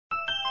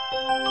Hi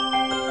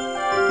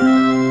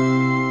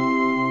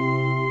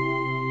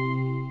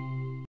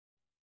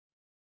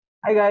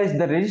guys,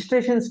 the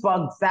registrations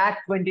for XAT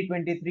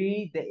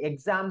 2023, the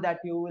exam that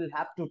you will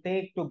have to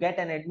take to get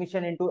an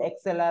admission into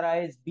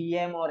XLRI's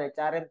BM or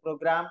HRM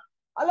program,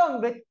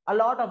 along with a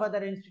lot of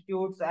other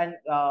institutes and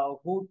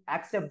who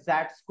accept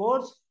XAT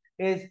scores,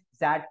 is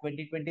XAT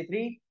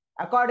 2023.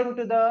 According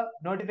to the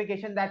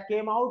notification that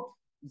came out,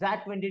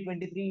 XAT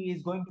 2023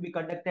 is going to be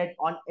conducted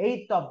on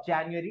 8th of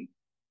January,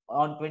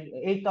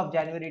 8th of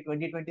January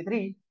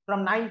 2023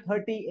 from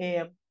 9:30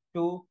 a.m.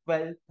 to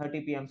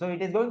 12:30 p.m. So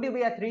it is going to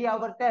be a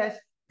 3-hour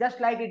test,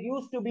 just like it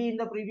used to be in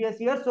the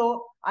previous year.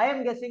 So I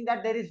am guessing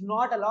that there is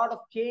not a lot of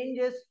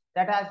changes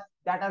that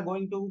are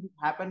going to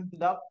happen to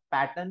the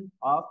pattern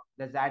of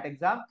the XAT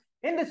exam.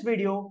 In this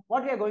video,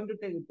 what I'm going to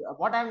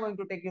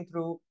take you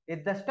through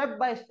is the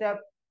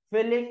step-by-step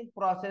filling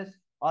process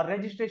or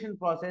registration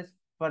process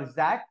for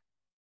XAT.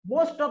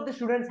 Most of the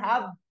students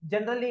have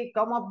generally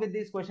come up with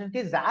this question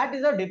कि that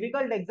is a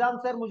difficult exam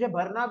sir, मुझे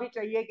भरना भी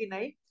चाहिए कि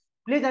नहीं.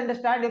 Please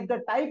understand, if the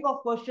type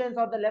of questions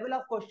or the level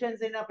of questions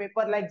in a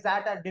paper like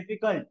that are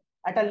difficult,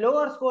 at a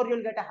lower score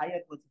you'll get a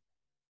higher percentage.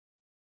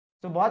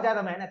 So बहुत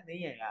ज्यादा मेहनत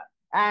नहीं है यार.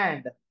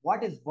 And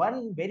what is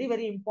one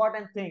very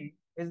important thing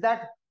is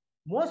that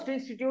most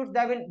institutes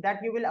that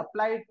you will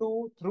apply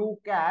to through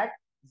CAT,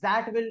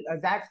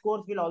 that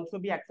scores will also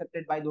be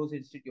accepted by those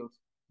institutes.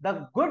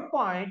 The good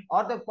point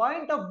or the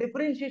point of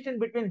differentiation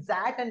between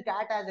XAT and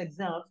CAT as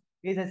exams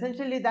is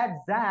essentially that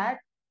XAT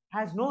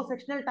has no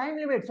sectional time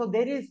limit. So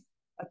there is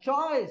a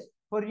choice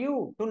for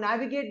you to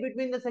navigate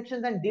between the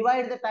sections and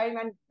divide the time,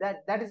 and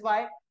that is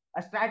why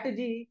a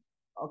strategy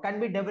can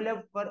be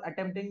developed for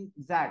attempting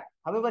XAT.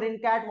 However, in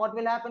CAT, what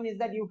will happen is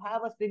that you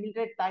have a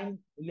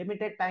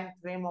limited time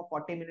frame of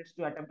 40 minutes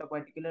to attempt a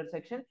particular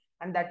section,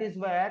 and that is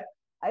where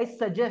I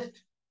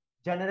suggest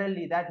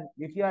generally that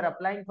if you are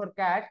applying for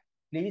CAT,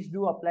 please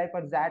do apply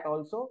for XAT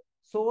also,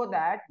 so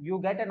that you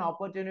get an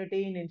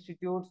opportunity in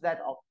institutes that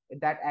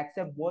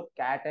accept both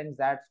CAT and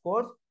XAT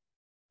scores.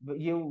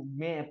 You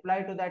may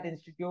apply to that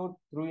institute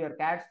through your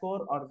CAT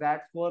score or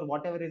XAT score,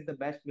 whatever is the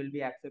best will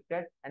be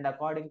accepted, and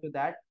according to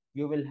that,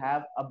 you will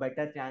have a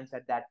better chance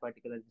at that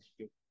particular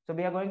institute. So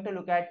we are going to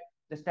look at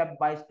the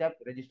step-by-step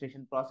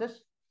registration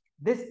process.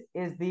 This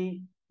is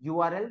the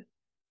URL.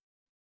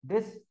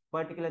 This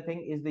particular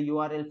thing is the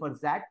URL for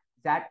XAT,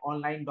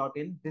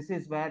 xatonline.in. This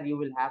is where you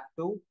will have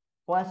to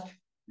first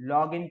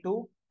log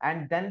into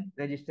and then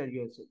register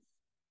yourself.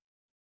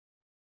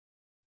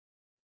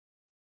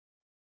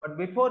 But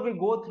before we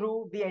go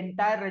through the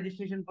entire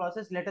registration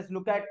process, let us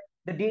look at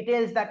the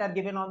details that are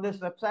given on this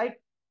website.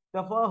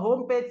 The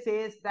homepage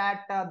says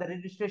that the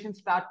registration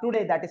starts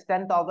today, that is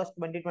 10th August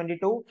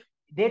 2022.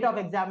 Date of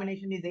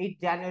examination is 8th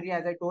January,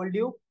 as I told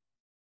you.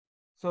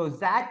 So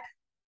XAT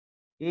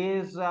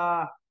is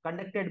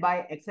conducted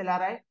by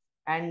XLRI,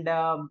 and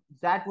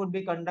that would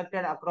be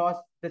conducted across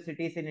the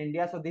cities in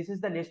India. So this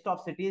is the list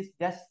of cities.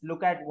 Just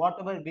look at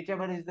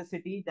whichever is the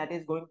city that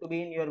is going to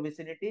be in your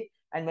vicinity,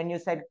 and when you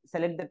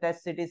select the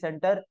test city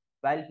center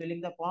while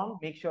filling the form,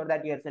 make sure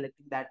that you are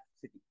selecting that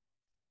city.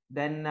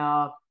 Then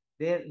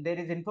there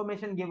is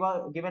information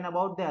given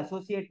about the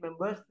associate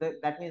members.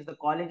 That means the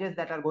colleges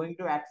that are going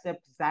to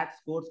accept XAT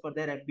scores for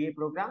their MBA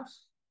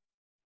programs.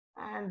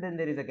 And then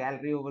there is a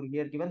gallery over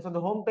here given. So the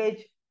home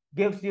page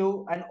gives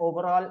you an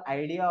overall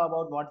idea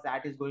about what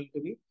XAT is going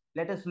to be.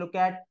 Let us look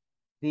at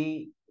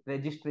the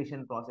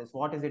registration process.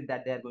 What is it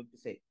that they are going to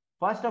say?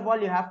 First of all,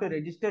 you have to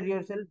register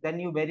yourself. Then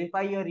you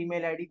verify your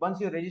email ID.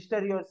 Once you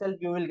register yourself,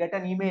 you will get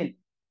an email.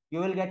 You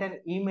will get an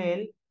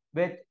email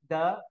with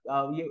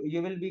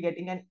you will be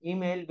getting an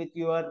email with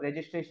your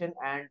registration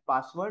and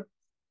password.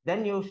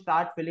 Then you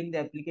start filling the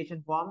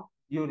application form.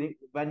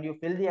 When you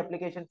fill the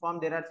application form,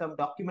 there are some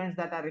documents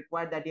that are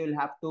required that you will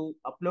have to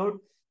upload.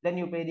 Then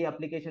you pay the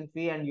application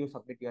fee and you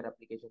submit your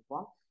application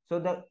form. So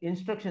the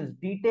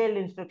detailed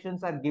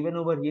instructions are given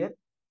over here.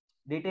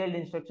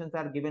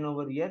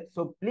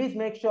 So please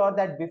make sure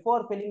that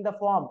before filling the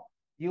form,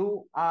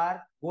 you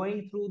are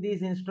going through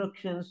these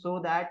instructions so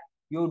that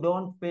you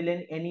don't fill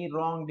in any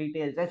wrong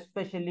details,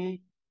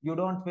 especially you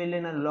don't fill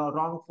in a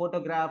wrong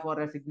photograph or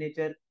a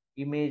signature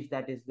image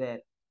that is there,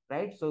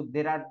 right? So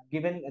there are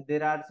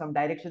some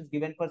directions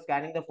given for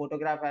scanning the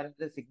photograph and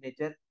the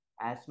signature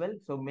as well.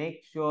 So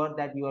make sure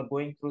that you are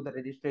going through the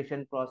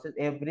registration process,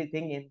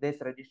 everything in this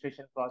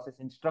registration process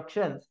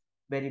instructions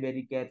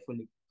very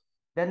carefully.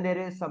 Then there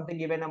is something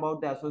given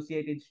about the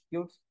associate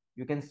institutes.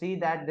 You can see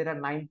that there are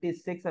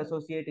 96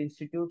 associate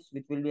institutes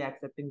which will be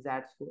accepting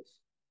XAT scores.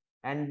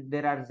 And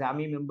there are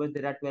XAMI members,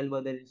 there are 12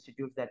 other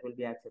institutes that will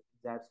be accepting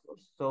XAT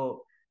scores.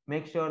 So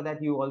make sure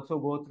that you also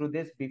go through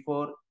this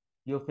before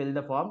you fill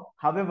the form.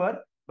 However,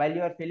 while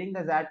you are filling the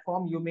XAT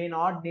form, you may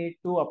not need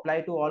to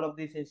apply to all of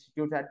these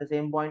institutes at the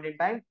same point in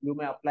time. You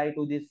may apply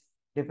to these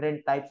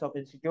different types of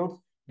institutes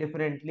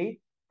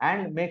differently,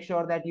 and make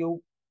sure that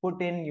you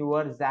put in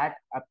your XAT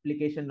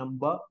application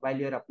number while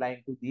you're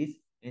applying to these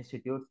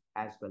institutes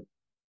as well.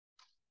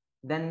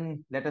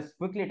 Then let us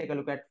quickly take a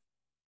look at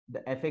the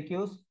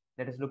FAQs.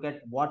 Let us look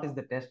at what is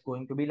the test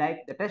going to be like.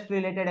 The test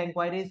related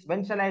inquiries: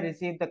 when shall I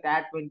receive the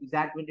XAT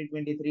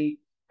 2023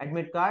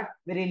 admit card?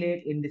 Very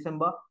late in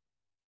December.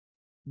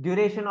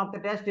 Duration of the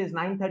test is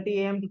 9:30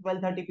 a.m. to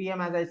 12:30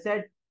 p.m. As I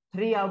said,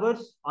 3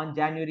 hours on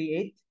January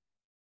 8th.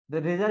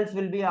 The results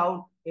will be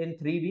out in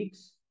 3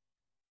 weeks.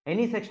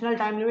 Any sectional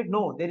time limit?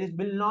 No,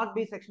 will not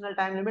be sectional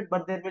time limit,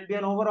 but there will be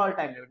an overall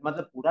time limit.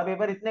 मतलब पूरा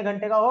paper इतने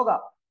घंटे का होगा.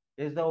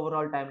 Is the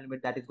overall time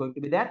limit that is going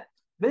to be there.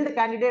 Will the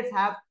candidates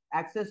have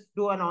access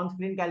to an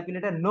on-screen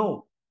calculator?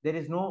 No, there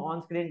is no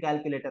on-screen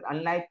calculator.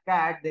 Unlike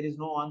CAT, there is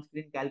no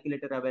on-screen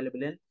calculator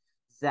available in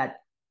XAT.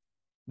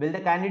 Will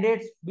the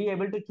candidates be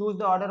able to choose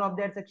the order of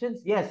their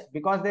sections? Yes,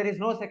 because there is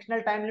no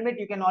sectional time limit.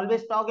 You can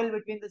always toggle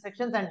between the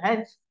sections, and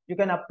hence you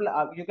can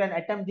apply, you can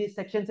attempt these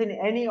sections in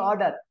any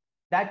order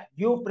that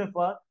you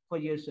prefer for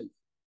yourself.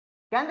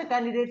 Can the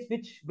candidates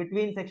switch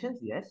between sections?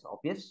 Yes,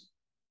 obvious.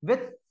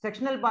 With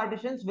sectional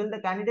partitions, will the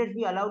candidates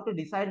be allowed to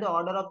decide the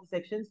order of the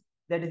sections?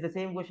 That is the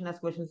same question as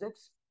question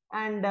 6.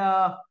 And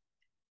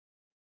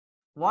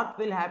what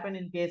will happen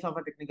in case of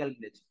a technical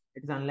glitch?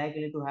 It is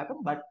unlikely to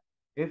happen, but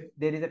if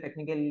there is a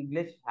technical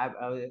glitch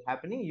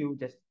happening, you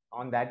just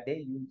on that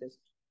day you just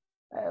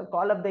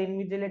call up the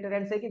invigilator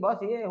and say ki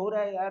boss ye ho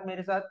raha hai yaar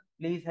mere sath,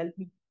 please help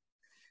me.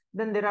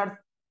 Then there are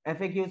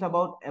FAQs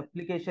about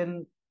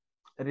application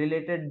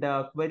related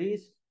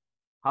queries.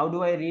 How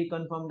do I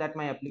reconfirm that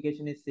my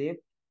application is saved?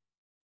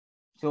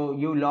 So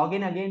you log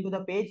in again to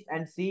the page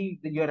and see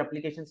your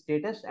application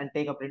status and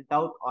take a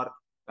printout or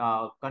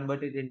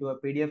convert it into a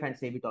PDF and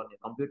save it on your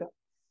computer.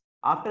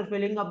 After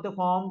filling up the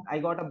form, I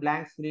got a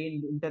blank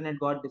screen, internet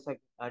got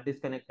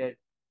disconnected.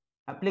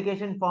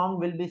 Application form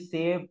will be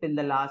saved till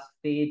the last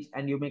stage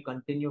and you may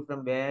continue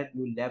from where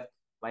you left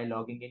by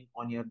logging in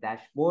on your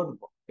dashboard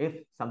if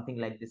something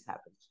like this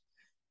happens.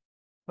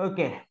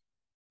 Okay,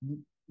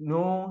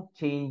 no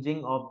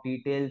changing of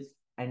details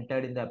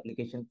entered in the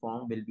application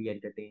form will be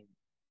entertained.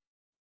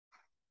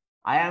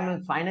 I am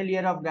in final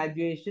year of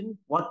graduation.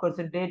 What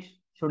percentage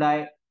should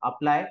I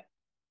apply?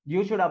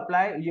 You should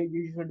apply,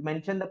 you should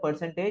mention the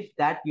percentage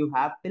that you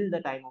have till the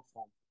time of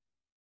form.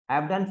 I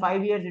have done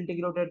 5 years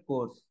integrated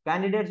course.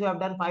 Candidates who have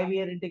done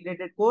 5-year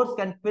integrated course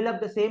can fill up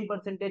the same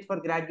percentage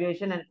for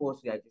graduation and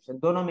post graduation.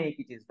 दोनों में एक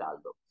ही चीज डाल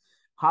दो.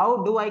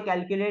 How do I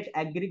calculate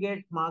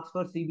aggregate marks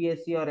for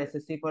CBSE or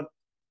SSC for?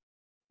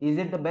 Is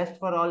it the best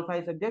for all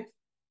 5 subjects?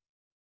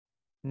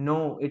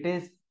 No, it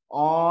is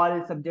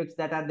all subjects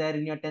that are there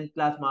in your 10th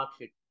class mark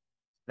sheet.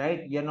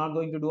 Right? You're not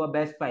going to do a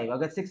best 5.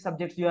 Agar 6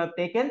 subjects you have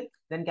taken,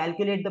 then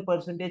calculate the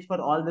percentage for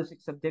all the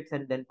 6 subjects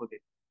and then put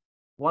it.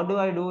 What do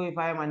I do if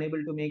I am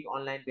unable to make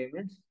online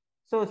payments?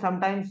 So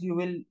sometimes you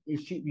will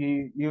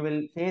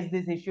face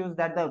these issues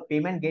that the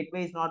payment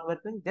gateway is not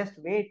working. Just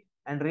wait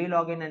and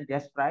re-log in and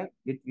just try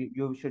it.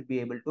 You should be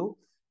able to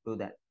do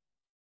that.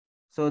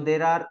 So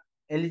there are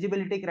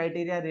eligibility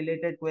criteria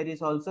related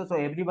queries also. So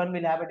everyone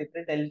will have a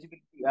different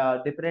eligibility,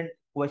 different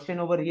question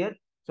over here.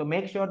 So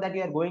make sure that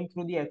you are going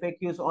through the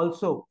FAQs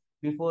also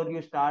before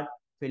you start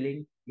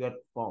filling your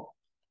form.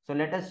 So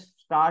let us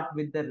start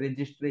with the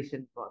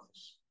registration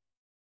process.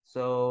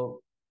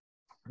 So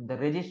the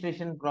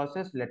registration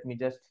process, let me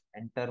just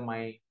enter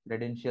my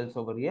credentials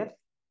over here.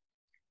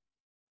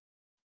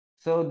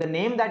 So the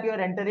name that you are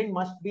entering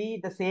must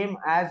be the same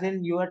as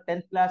in your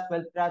 10th class,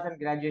 12th class and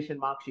graduation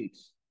mark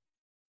sheets.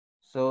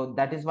 So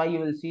that is why you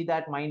will see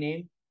that my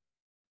name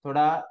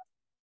थोड़ा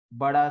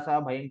बड़ा सा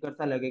भयंकर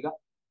सा लगेगा.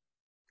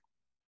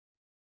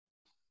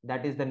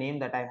 That is the name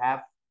that I have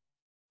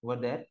over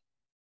there.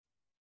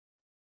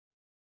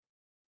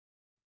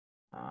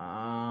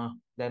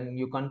 Then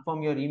you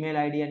confirm your email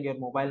ID and your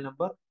mobile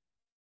number.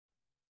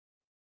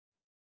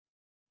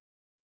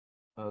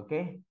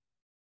 Okay.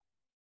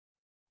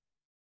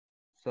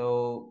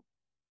 So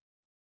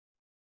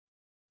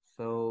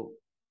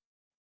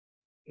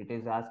it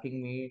is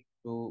asking me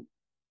to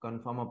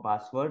confirm a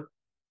password.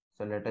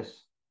 So let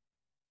us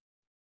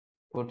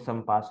put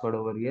some password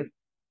over here.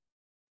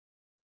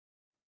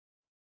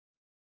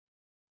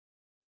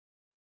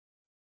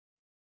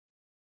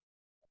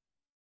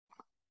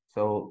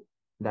 So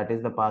that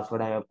is the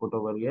password I have put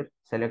over here.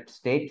 Select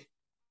state.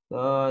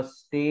 The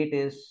state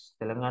is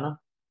Telangana.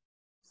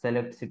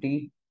 Select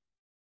city.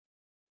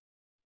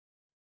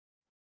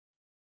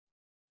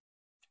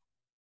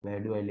 Where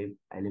do I live?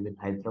 I live in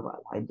Hyderabad.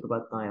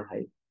 Hyderabad kahan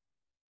hai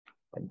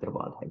bhai?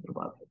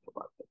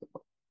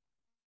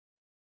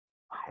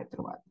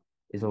 Hyderabad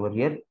is over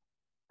here.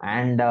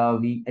 And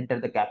we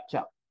enter the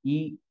captcha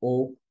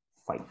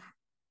E05.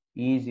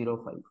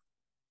 E05.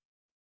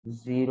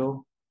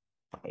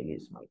 05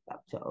 is my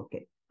captcha.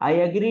 Okay. I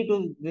agree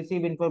to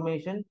receive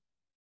information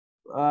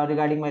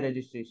regarding my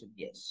registration.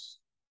 Yes.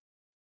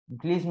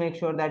 Please make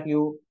sure that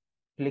you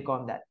click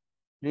on that.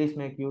 Please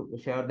make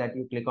sure that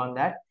you click on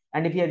that.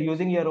 And if you are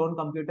using your own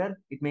computer,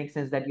 it makes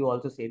sense that you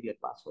also save your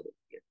password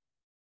here.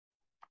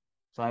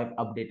 So I've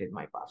updated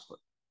my password.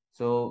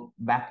 So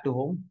back to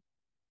home.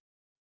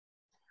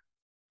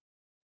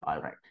 All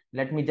right.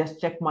 Let me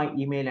just check my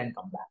email and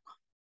come back.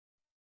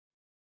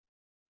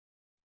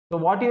 So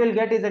what you will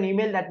get is an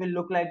email that will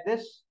look like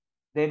this.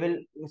 They will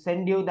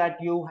send you that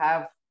you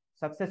have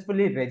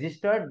successfully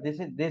registered.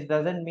 This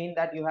doesn't mean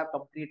that you have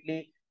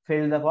completely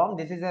filled the form.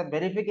 This is a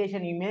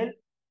verification email.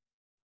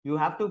 You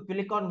have to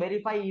click on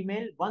verify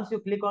email. Once you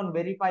click on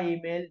verify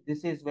email,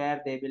 this is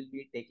where they will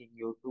be taking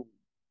you to.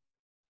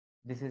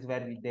 This is where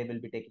they will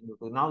be taking you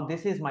to. Now,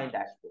 this is my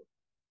dashboard.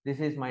 This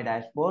is my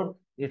dashboard.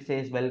 It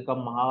says welcome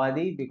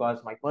Mahavadi because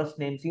my first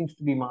name seems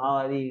to be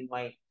Mahavadi in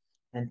my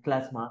 10th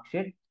class mark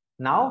sheet.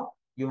 Now,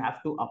 you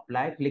have to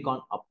apply. Click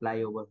on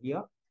apply over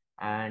here.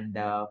 And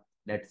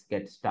let's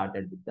get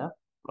started with the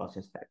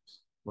process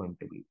that's going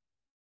to be.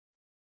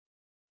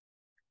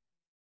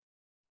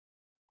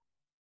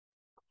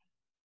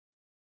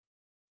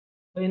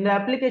 So in the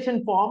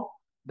application form,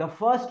 the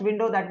first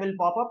window that will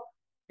pop up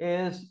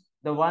is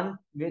the one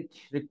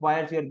which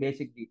requires your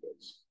basic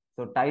details.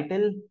 So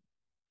title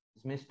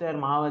is Mr.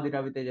 Mahavadi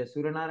Raviteja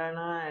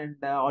Suryanarayana, and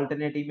the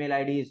alternate email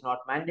ID is not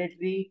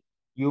mandatory.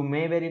 You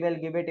may very well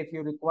give it if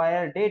you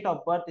require. Date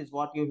of birth is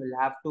what you will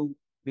have to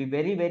be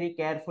very, very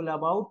careful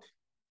about.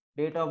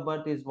 Date of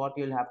birth is what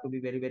you'll have to be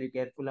very, very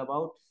careful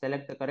about.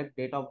 Select the correct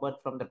date of birth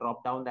from the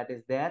drop down that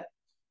is there.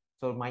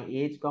 So my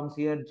age comes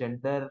here,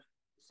 gender,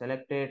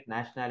 select it,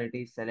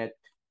 nationality, select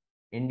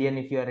Indian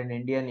if you are an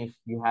Indian. If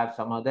you have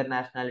some other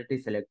nationality,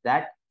 select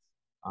that.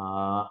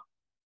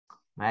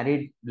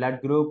 Married,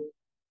 blood group,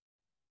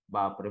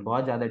 बाप रे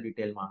बहुत ज्यादा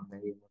detail मांग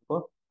रही है मेरे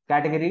को.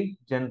 Category,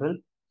 general.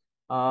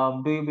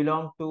 Do you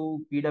belong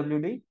to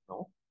PWD?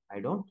 No, I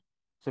don't.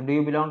 So do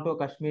you belong to a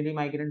Kashmiri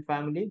migrant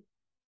family?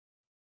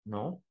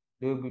 No.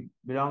 Do you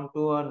belong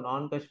to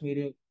a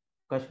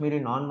Kashmiri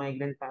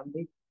non-migrant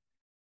family?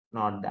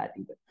 Not that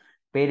either.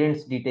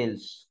 Parents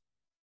details.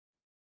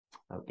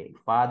 Okay.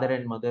 Father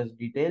and mother's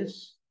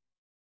details.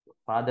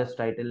 Father's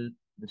title,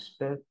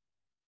 Mr.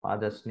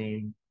 Father's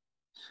name,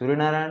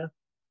 Surinaran.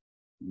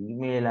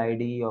 Email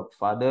ID of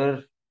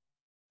father.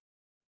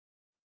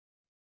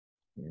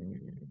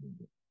 Hmm.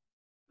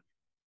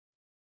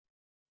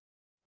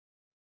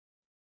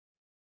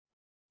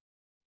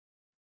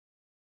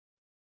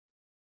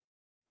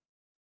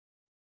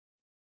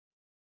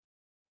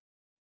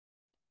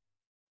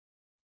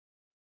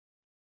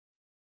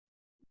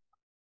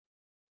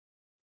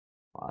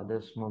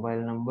 Father's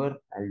mobile number.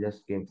 I'll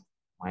just give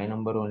my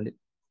number only.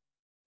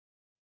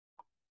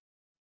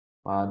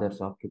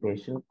 Father's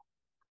occupation,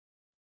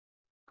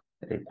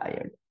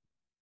 retired.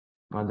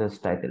 Mother's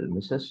title,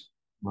 Mrs.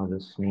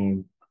 Mother's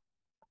name,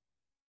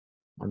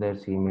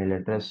 mother's email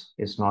address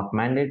is not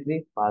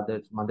mandatory.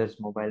 Mother's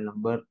mobile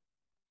number.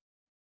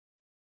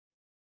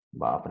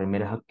 बाप रे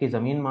मेरे हक की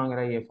जमीन मांग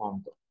रहा है ये फॉर्म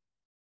तो.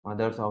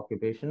 Mother's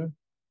occupation,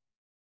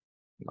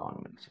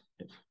 government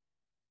sector.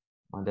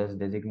 Mother's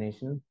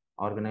designation,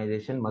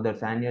 organization.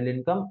 Mother's annual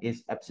income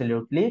is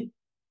absolutely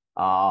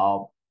uh,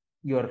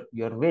 your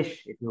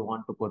wish if you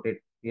want to put it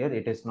here.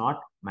 It is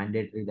not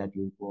mandatory that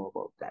you go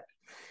about that.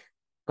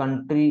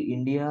 Country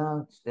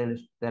India,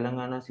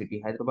 Telangana,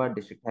 city Hyderabad,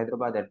 district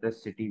Hyderabad,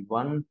 address city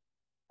 1.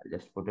 I'll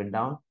just put it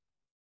down.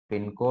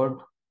 Pin code.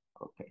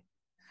 Okay.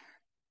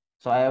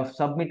 So I have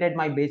submitted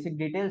my basic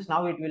details.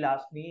 Now it will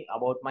ask me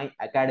about my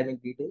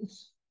academic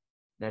details.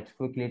 Let's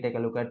quickly take a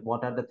look at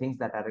what are the things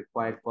that are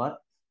required for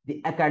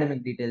the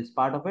academic details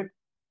part of it.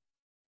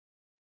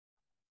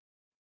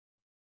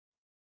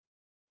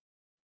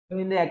 So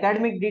in the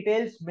academic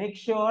details, make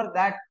sure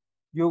that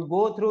you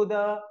go through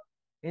the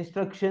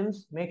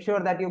instructions. Make sure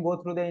that you go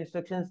through the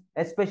instructions,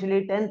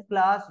 especially 10th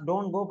class.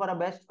 Don't go for a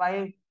best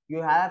five.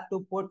 You have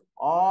to put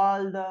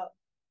all the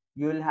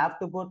you will have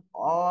to put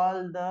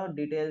all the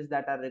details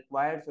that are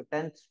required. So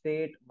 10th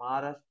state,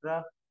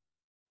 Maharashtra,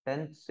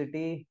 10th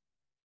city,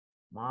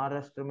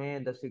 Maharashtra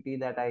mein the city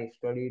that I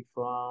studied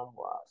from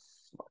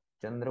was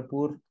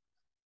Chandrapur.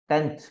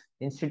 10th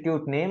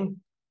institute name,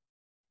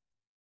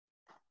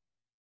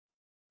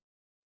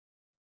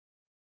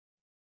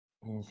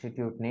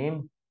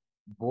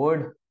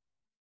 board,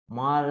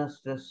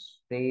 Maharashtra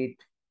State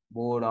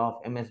Board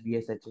of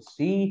MSBS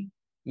HSC.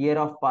 Year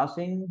of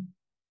passing,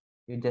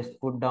 you just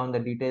put down the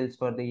details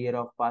for the year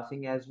of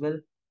passing as well.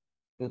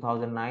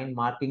 2009.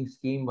 Marking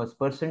scheme was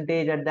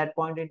percentage at that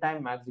point in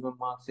time. Maximum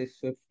marks is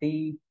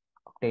 50.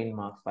 Obtained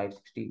marks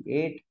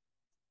 568.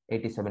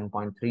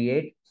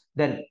 87.38.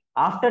 Then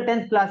after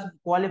 10th class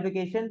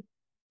qualification,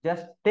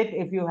 just tick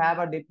if you have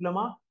a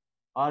diploma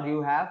or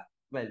you have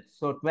 12th.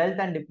 So 12th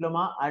and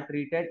diploma are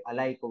treated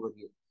alike over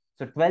here.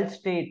 So 12th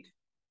state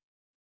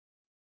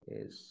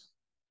is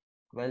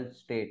 12th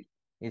state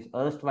is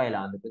erstwhile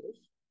Andhra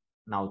Pradesh,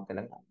 now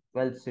Telangana.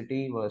 12th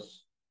city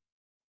was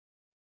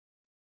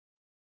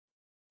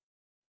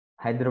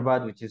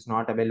Hyderabad, which is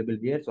not available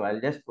here. So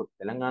I'll just put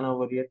Telangana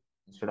over here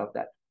instead of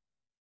that.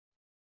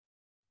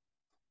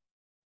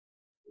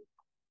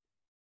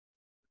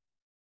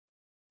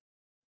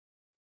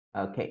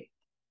 Okay.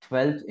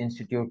 12th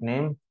institute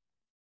name.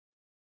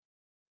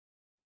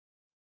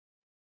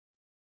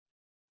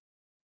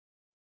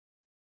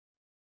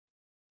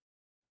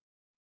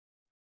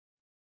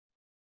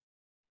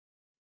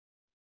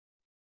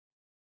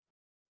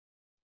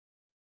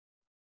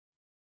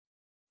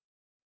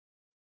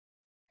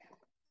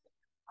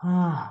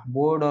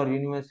 Board or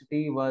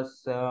university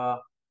was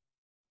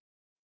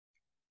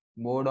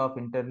Board of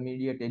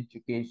Intermediate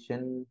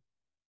Education,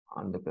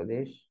 Andhra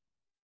Pradesh.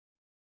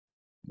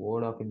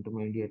 Board of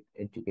Intermediate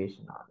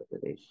Education, Andhra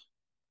Pradesh.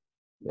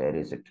 Where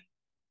is it?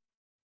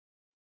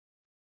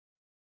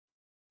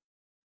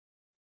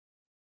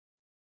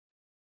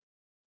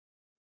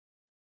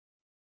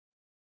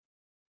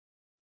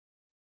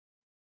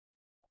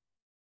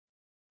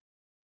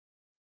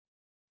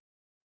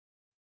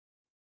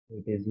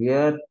 It is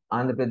here.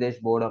 Andhra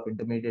Pradesh Board of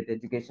Intermediate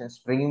Education.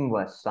 Stream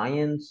was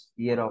science.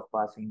 Year of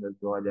passing was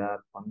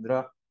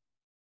 2015.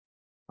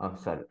 Oh,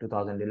 sorry,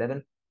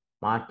 2011.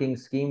 Marking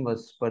scheme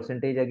was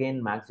percentage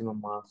again. Maximum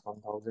marks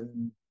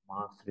 1000.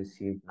 Marks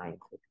received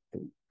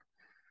 942.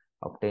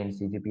 Obtained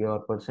CGPA or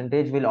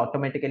percentage will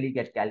automatically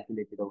get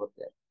calculated over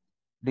there.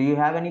 Do you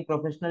have any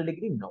professional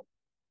degree? No.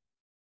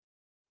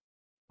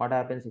 What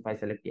happens if I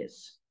select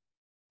yes?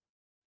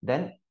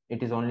 Then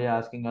it is only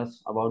asking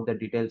us about the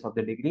details of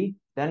the degree.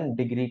 Then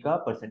degree ka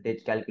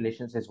percentage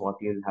calculations is what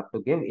you'll have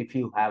to give if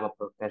you have a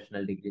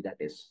professional degree, that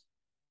is.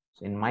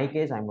 So in my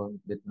case, I'm going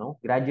with no.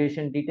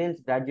 Graduation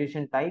details,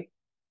 graduation type.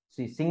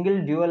 See,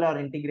 single, dual, or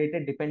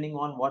integrated depending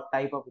on what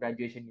type of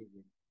graduation you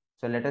did.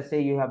 So let us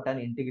say you have done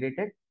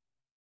integrated.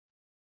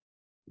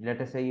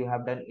 Let us say you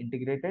have done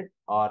integrated,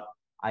 or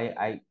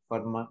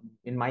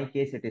in my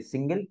case it is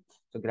single.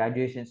 So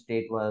graduation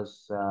state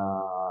was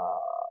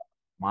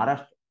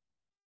Maharashtra.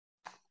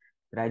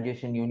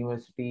 Graduation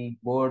university,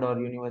 board or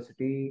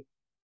university.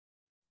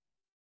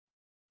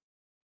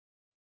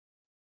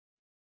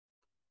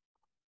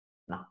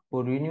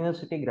 Nagpur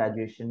University.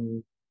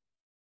 Graduation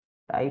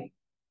type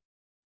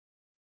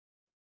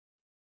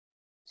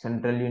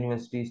Central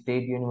University,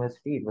 State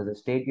University. It was a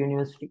state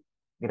university.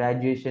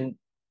 Graduation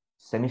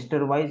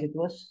semester wise it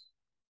was.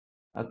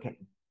 Okay.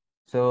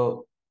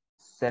 So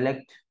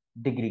select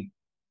degree.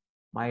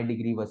 My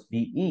degree was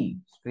BE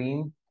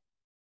stream,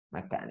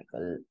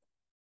 mechanical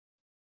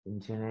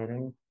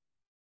engineering.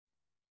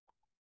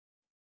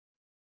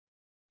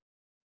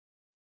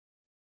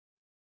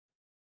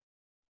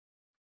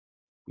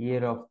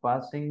 Year of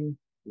passing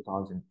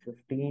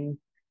 2015.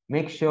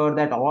 Make sure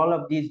that all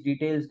of these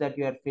details that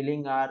you are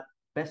filling are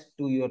best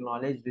to your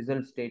knowledge.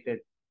 Result stated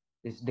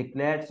is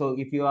declared. So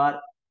if you are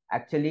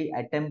actually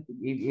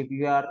if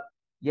you are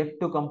yet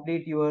to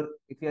complete your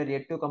if you are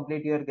yet to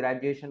complete your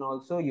graduation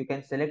also, you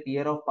can select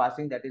year of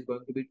passing, that is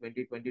going to be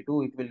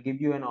 2022. It will give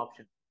you an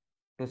option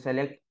to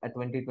select a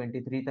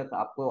 2023 तक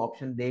आपको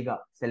option देगा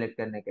select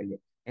करने के लिए.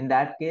 In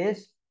that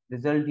case,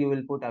 result you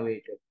will put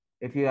awaited.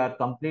 If you are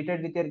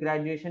completed with your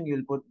graduation, you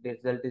will put the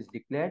result is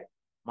declared.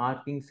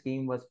 Marking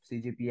scheme was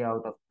CGPA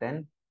out of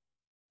 10.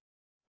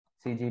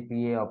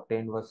 CGPA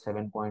obtained was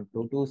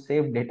 7.22.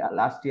 Save data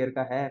last year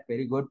का है.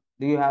 Very good.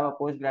 Do you have a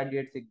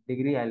postgraduate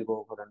degree? I'll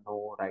go for a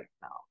no right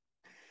now.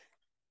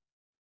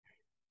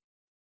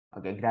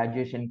 Okay,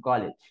 graduation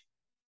college.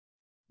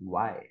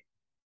 Why?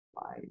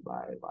 Why?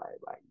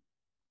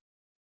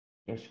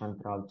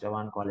 Yeshwantrao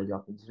Chavan College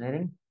of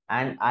Engineering.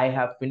 And I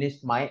have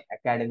finished my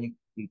academic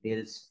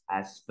details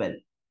as well.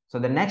 So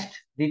the next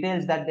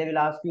details that they will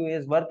ask you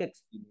is work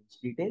experience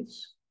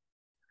details.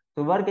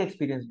 So work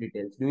experience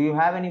details. Do you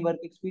have any work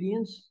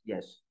experience?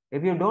 Yes.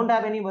 If you don't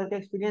have any work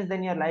experience,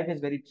 then your life is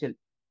very chill.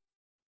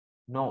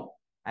 No.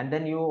 And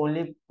then you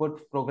only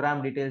put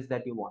program details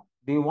that you want.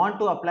 Do you want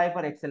to apply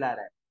for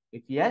XLRI?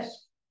 If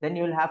yes, then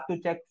you will have to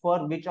check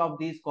for which of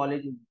these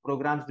college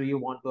programs do you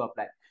want to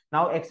apply.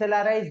 Now,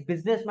 XLRI's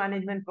business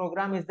management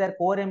program is their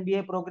core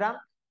MBA program.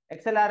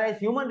 XLRI's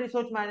human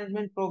resource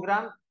management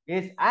program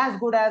is as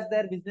good as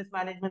their business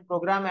management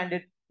program, and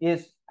it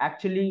is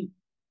actually,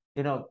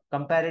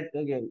 compare it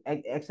again.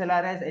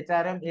 XLRI's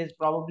HRM is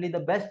probably the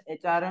best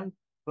HRM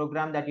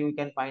program that you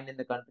can find in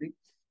the country.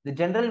 The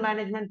general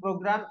management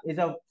program is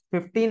a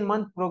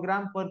 15-month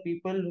program for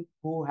people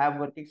who have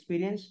work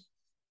experience.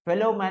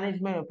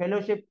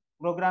 Fellowship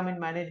program in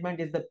management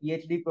is the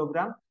PhD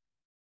program,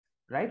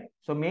 right?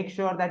 So make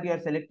sure that you are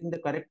selecting the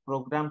correct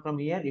program from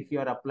here if you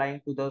are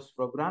applying to those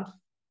programs.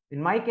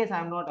 In my case,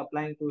 I'm not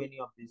applying to any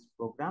of these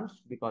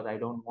programs because I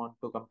don't want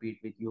to compete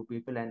with you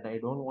people and I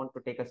don't want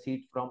to take a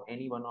seat from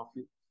any one of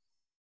you.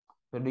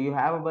 So do you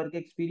have a work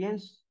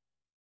experience?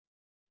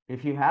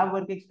 If you have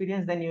work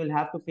experience, then you will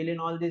have to fill in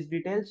all these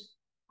details.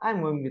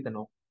 I'm going with a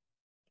no.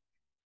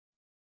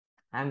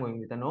 I'm going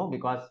with a no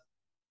because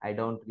I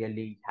don't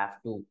really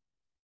have to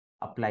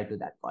apply to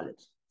that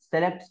college.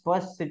 Select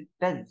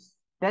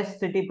test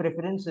city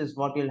preference is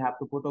what you'll have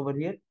to put over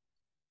here.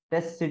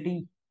 Test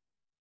city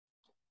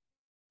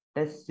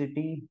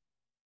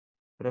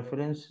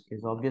preference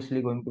is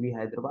obviously going to be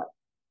Hyderabad.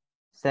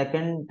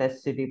 Second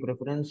test city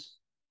preference,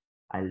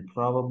 I'll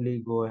probably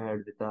go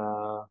ahead with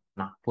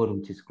Nagpur,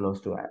 which is close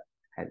to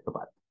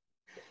Hyderabad.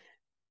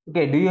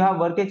 Okay, do you have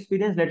work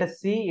experience? Let us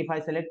see. If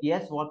I select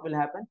yes, what will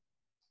happen?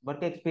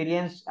 Work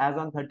experience as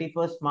on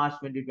 31st March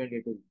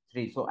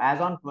 2023. So as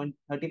on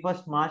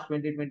 31st March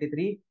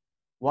 2023,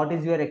 what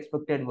is your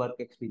expected work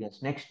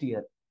experience next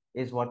year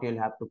is what you'll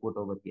have to put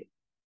over here.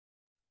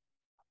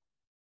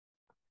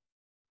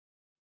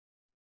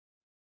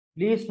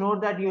 Please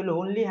note that you'll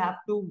only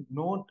have to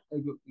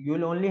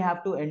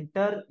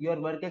enter your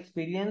work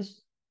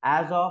experience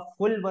as of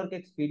full work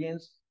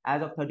experience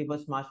as of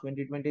 31st March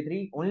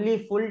 2023.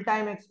 Only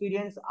full-time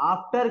experience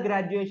after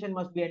graduation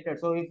must be entered.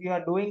 So if you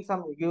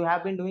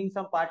have been doing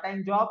some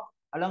part-time job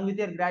along with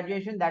your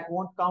graduation, that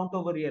won't count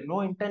over here. No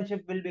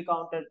internship will be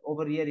counted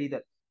over here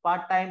either.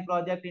 Part-time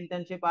project,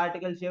 internship,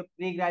 articleship,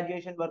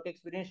 pre-graduation work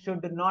experience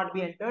should not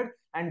be entered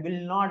and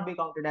will not be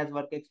counted as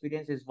work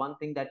experience is one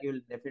thing that you'll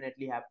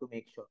definitely have to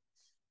make sure.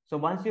 So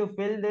once you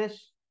fill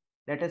this,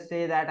 let us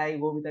say that I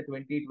go with a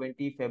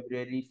 2020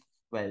 February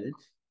 12th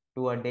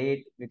to a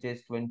date which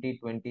is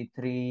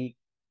 2023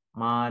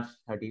 March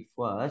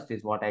 31st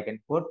is what I can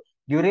put.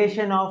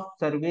 Duration of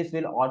service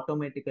will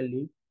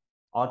automatically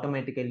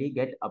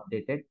get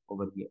updated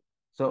over here.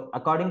 So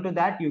according to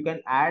that, you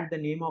can add the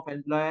name of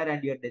employer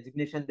and your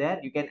designation there.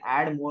 You can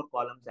add more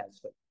columns as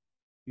well.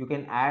 You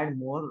can add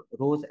more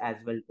rows as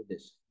well to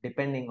this,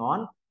 depending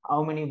on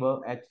how many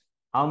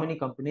how many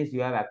companies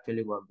you have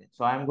actually worked in.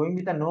 So I'm going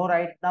with a no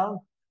right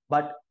now,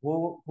 but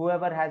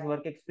whoever has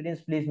work experience,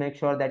 please make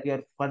sure that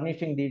you're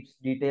furnishing these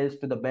details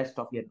to the best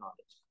of your knowledge.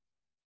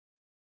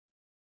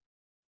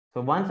 So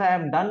once I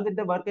am done with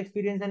the work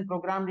experience and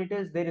program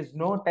details, there is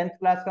no 10th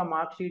class ka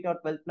mark sheet or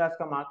 12th class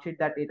ka mark sheet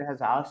that it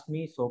has asked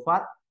me so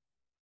far.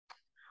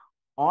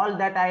 All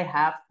that I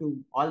have to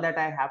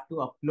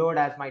upload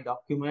as my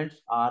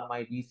documents are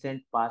my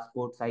recent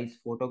passport size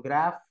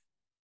photograph.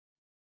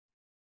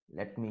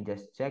 Let me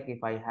just check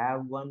if I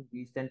have one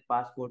recent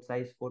passport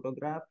size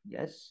photograph.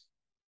 Yes.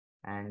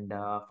 And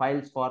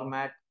files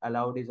format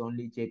allowed is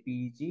only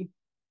JPEG.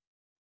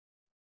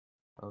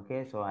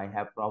 Okay, so I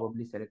have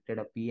probably selected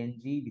a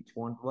PNG, which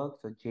won't work.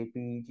 So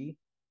JPEG.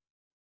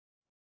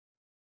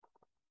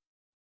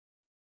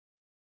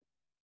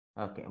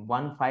 Okay,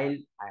 one file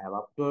I have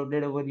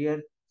uploaded over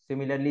here.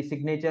 Similarly,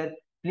 signature.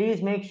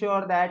 Please make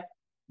sure that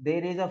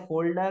there is a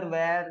folder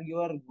where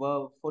your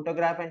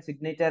photograph and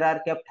signature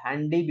are kept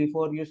handy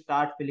before you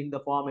start filling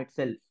the form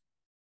itself.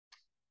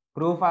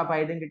 Proof of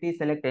identity,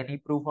 select any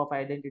proof of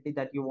identity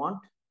that you want.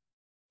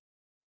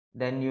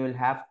 Then you will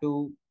have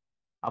to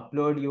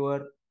upload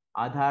your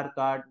Aadhaar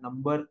card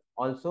number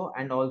also,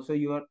 and also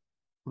your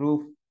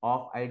proof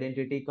of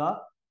identity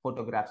ka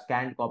photograph,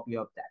 scanned copy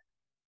of that.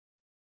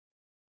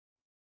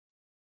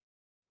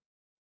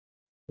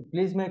 So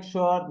please make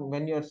sure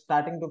when you're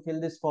starting to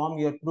fill this form,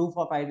 your proof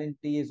of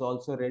identity is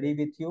also ready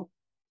with you.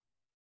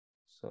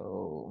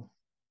 So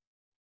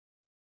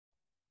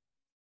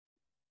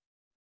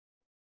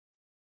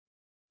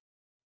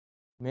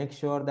make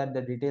sure that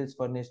the details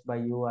furnished by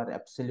you are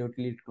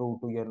absolutely true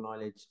to your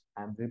knowledge.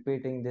 I'm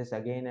repeating this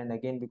again and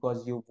again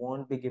because you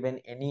won't be given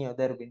any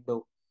other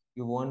window.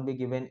 You won't be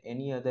given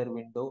any other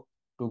window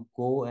to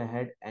go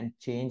ahead and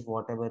change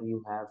whatever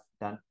you have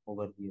done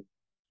over here.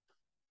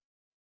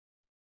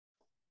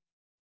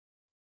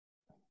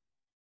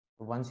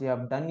 Once you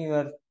have done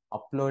your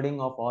uploading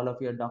of all of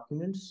your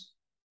documents,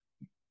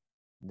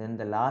 then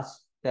the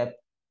last step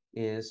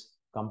is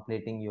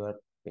completing your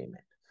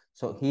payment.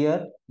 So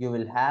here you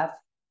will have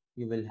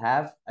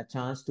a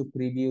chance to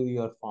preview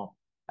your form.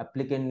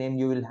 Applicant name,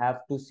 you will have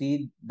to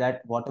see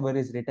that whatever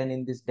is written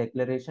in this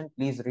declaration,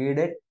 please read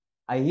it.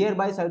 I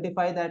hereby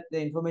certify that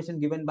the information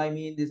given by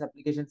me in this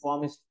application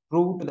form is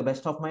true to the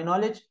best of my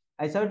knowledge.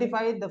 I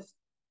certify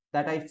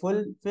that I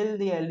fulfill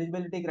the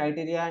eligibility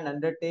criteria and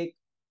undertake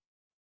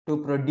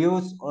to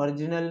produce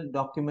original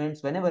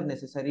documents whenever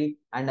necessary,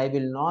 and I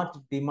will not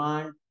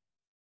demand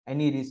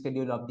any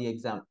reschedule of the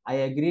exam. I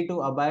agree to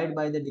abide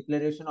by the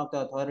declaration of the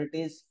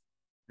authorities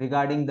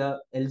regarding the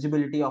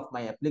eligibility of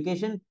my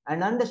application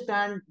and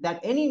understand that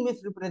any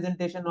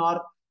misrepresentation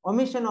or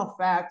omission of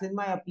facts in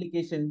my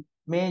application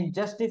may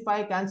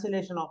justify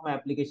cancellation of my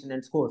application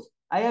and scores.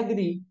 I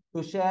agree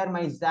to share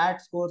my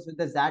XAT scores with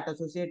the XAT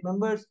associate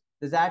members.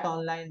 The XAT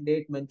online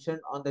date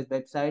mentioned on the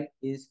website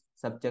is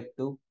subject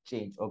to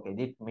change. Okay,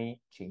 it may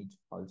change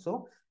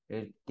also.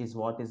 It is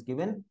what is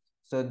given.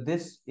 So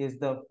this is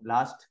the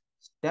last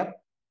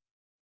step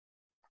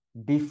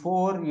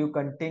before you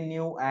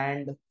continue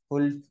and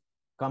full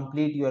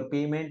complete your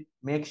payment.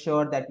 Make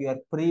sure that you are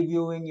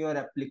previewing your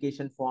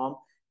application form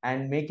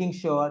and making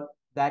sure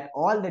that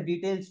all the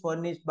details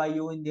furnished by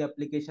you in the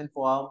application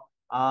form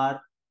are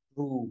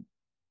true,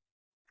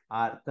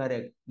 are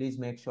correct. Please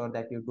make sure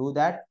that you do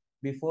that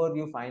before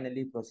you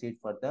finally proceed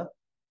for the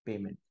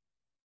payment.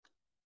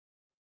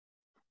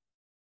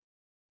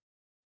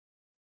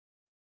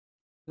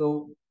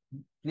 So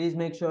please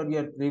make sure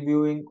you're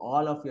reviewing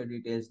all of your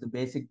details, the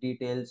basic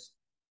details.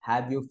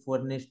 Have you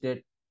furnished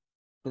it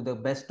to the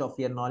best of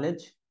your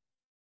knowledge?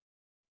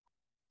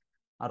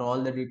 Are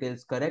all the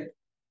details correct?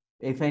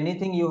 If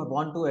anything you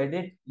want to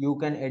edit, you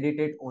can edit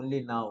it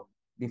only now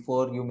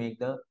before you make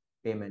the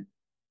payment.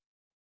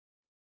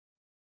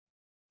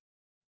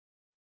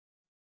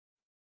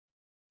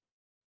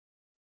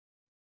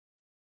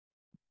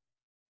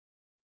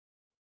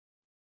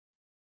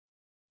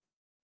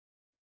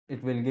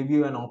 It will give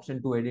you an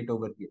option to edit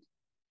over here.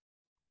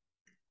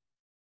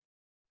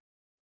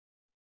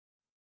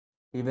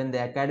 Even the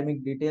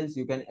academic details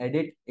you can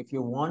edit if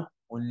you want.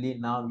 Only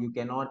now you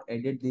cannot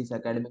edit these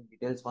academic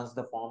details once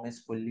the form is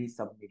fully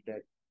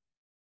submitted.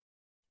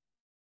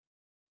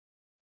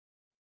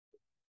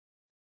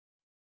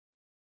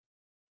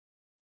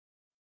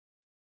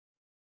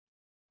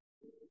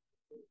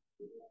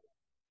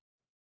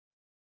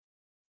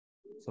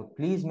 So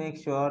please make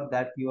sure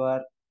that you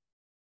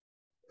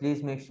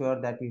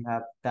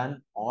have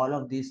done all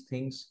of these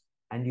things,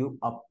 and you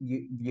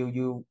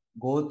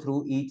go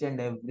through each and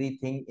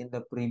everything in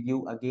the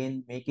preview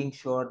again, making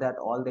sure that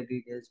all the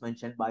details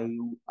mentioned by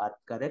you are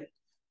correct,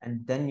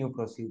 and then you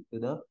proceed to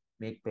the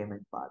make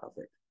payment part of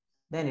it.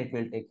 Then it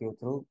will take you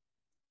through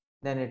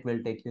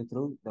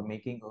the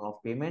making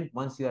of payment.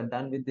 Once you are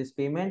done with this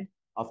payment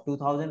of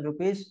 2000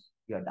 rupees,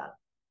 you are done.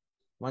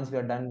 Once you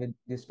are done with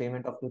this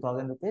payment of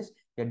 2000 rupees,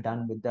 you're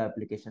done with the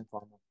application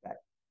form of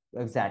that.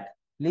 XAT.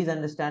 Please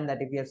understand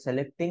that if you're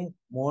selecting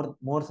more,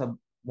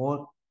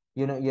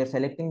 you're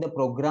selecting the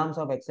programs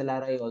of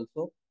XLRI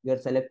also. You're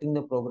selecting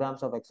the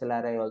programs of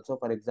XLRI also.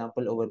 For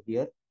example, over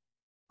here,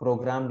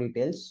 program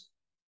details.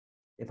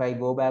 If I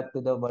go back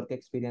to the work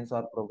experience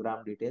or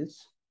program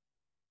details,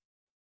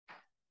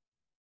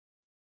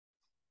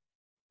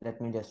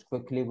 let me just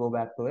quickly go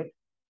back to it,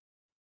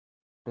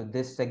 to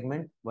this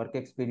segment, work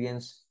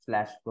experience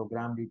 /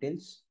 program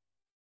details.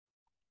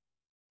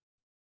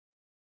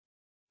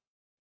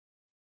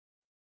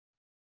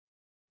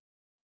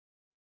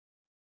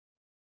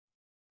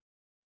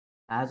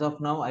 As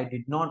of now, I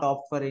did not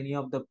opt for any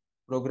of the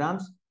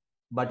programs,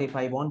 but if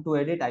I want to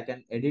edit, I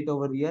can edit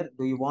over here.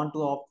 Do you want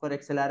to opt for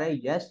XLRI?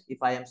 Yes. If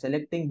I am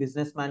selecting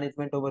business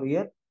management over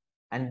here,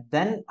 and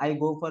then I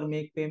go for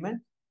make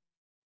payment,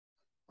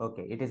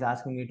 okay, it is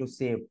asking me to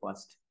save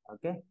first.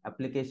 Okay,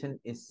 application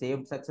is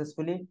saved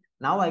successfully.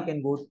 Now I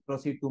can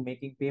proceed to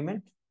making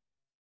payment.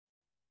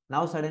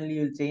 Now suddenly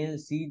you'll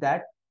see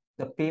that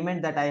the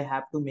payment that I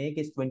have to make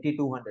is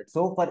 2200.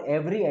 So for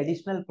every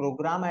additional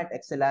program at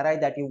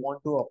XLRI that you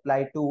want to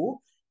apply to,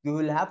 you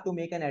will have to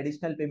make an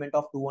additional payment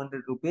of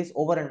 200 rupees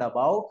over and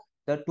above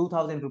the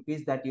 2000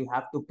 rupees that you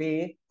have to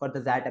pay for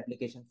the XAT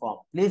application form.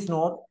 Please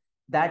note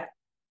that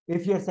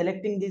if you're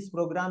selecting these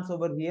programs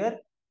over here,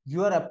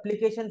 your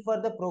application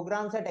for the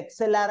programs at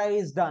XLRI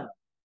is done.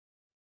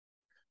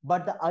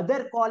 But the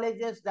other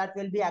colleges that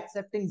will be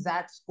accepting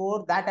XAT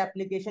score, that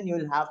application you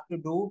will have to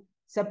do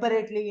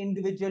separately,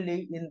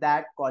 individually in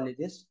that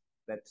college's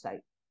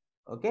website.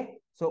 Okay.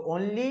 So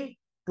only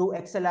to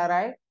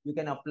XLRI, you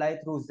can apply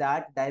through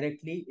XAT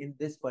directly in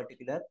this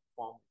particular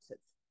form itself.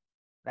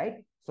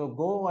 Right. So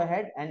go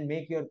ahead and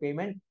make your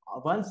payment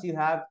once you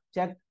have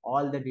checked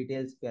all the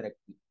details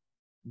correctly.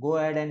 Go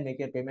ahead and make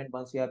your payment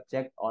once you have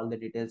checked all the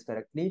details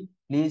correctly.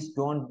 Please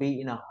don't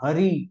be in a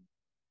hurry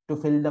to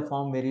fill the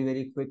form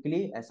very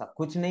quickly. ऐसा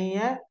कुछ नहीं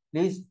है.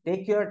 Please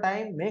take your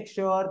time. Make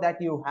sure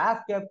that you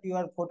have kept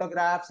your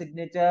photograph,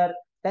 signature,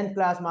 10th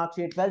class mark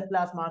sheet, 12th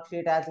class mark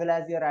sheet, as well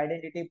as your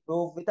identity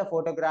proof with a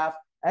photograph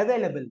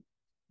available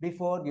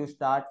before you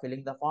start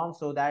filling the form,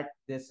 so that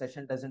this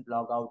session doesn't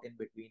log out in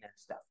between and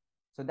stuff.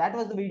 So that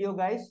was the video,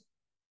 guys.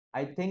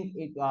 I think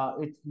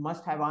it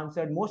must have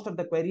answered most of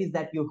the queries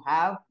that you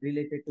have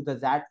related to the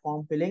XAT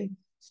form filling.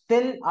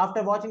 Still,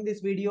 after watching this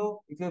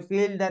video, if you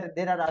feel that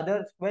there are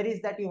other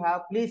queries that you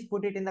have, please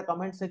put it in the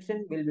comment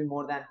section. We'll be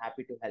more than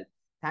happy to help.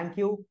 Thank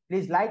you.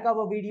 Please like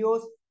our videos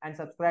and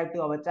subscribe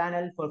to our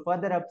channel for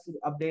further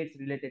updates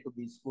related to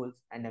these schools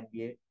and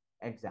MBA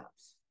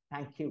exams.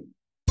 Thank you.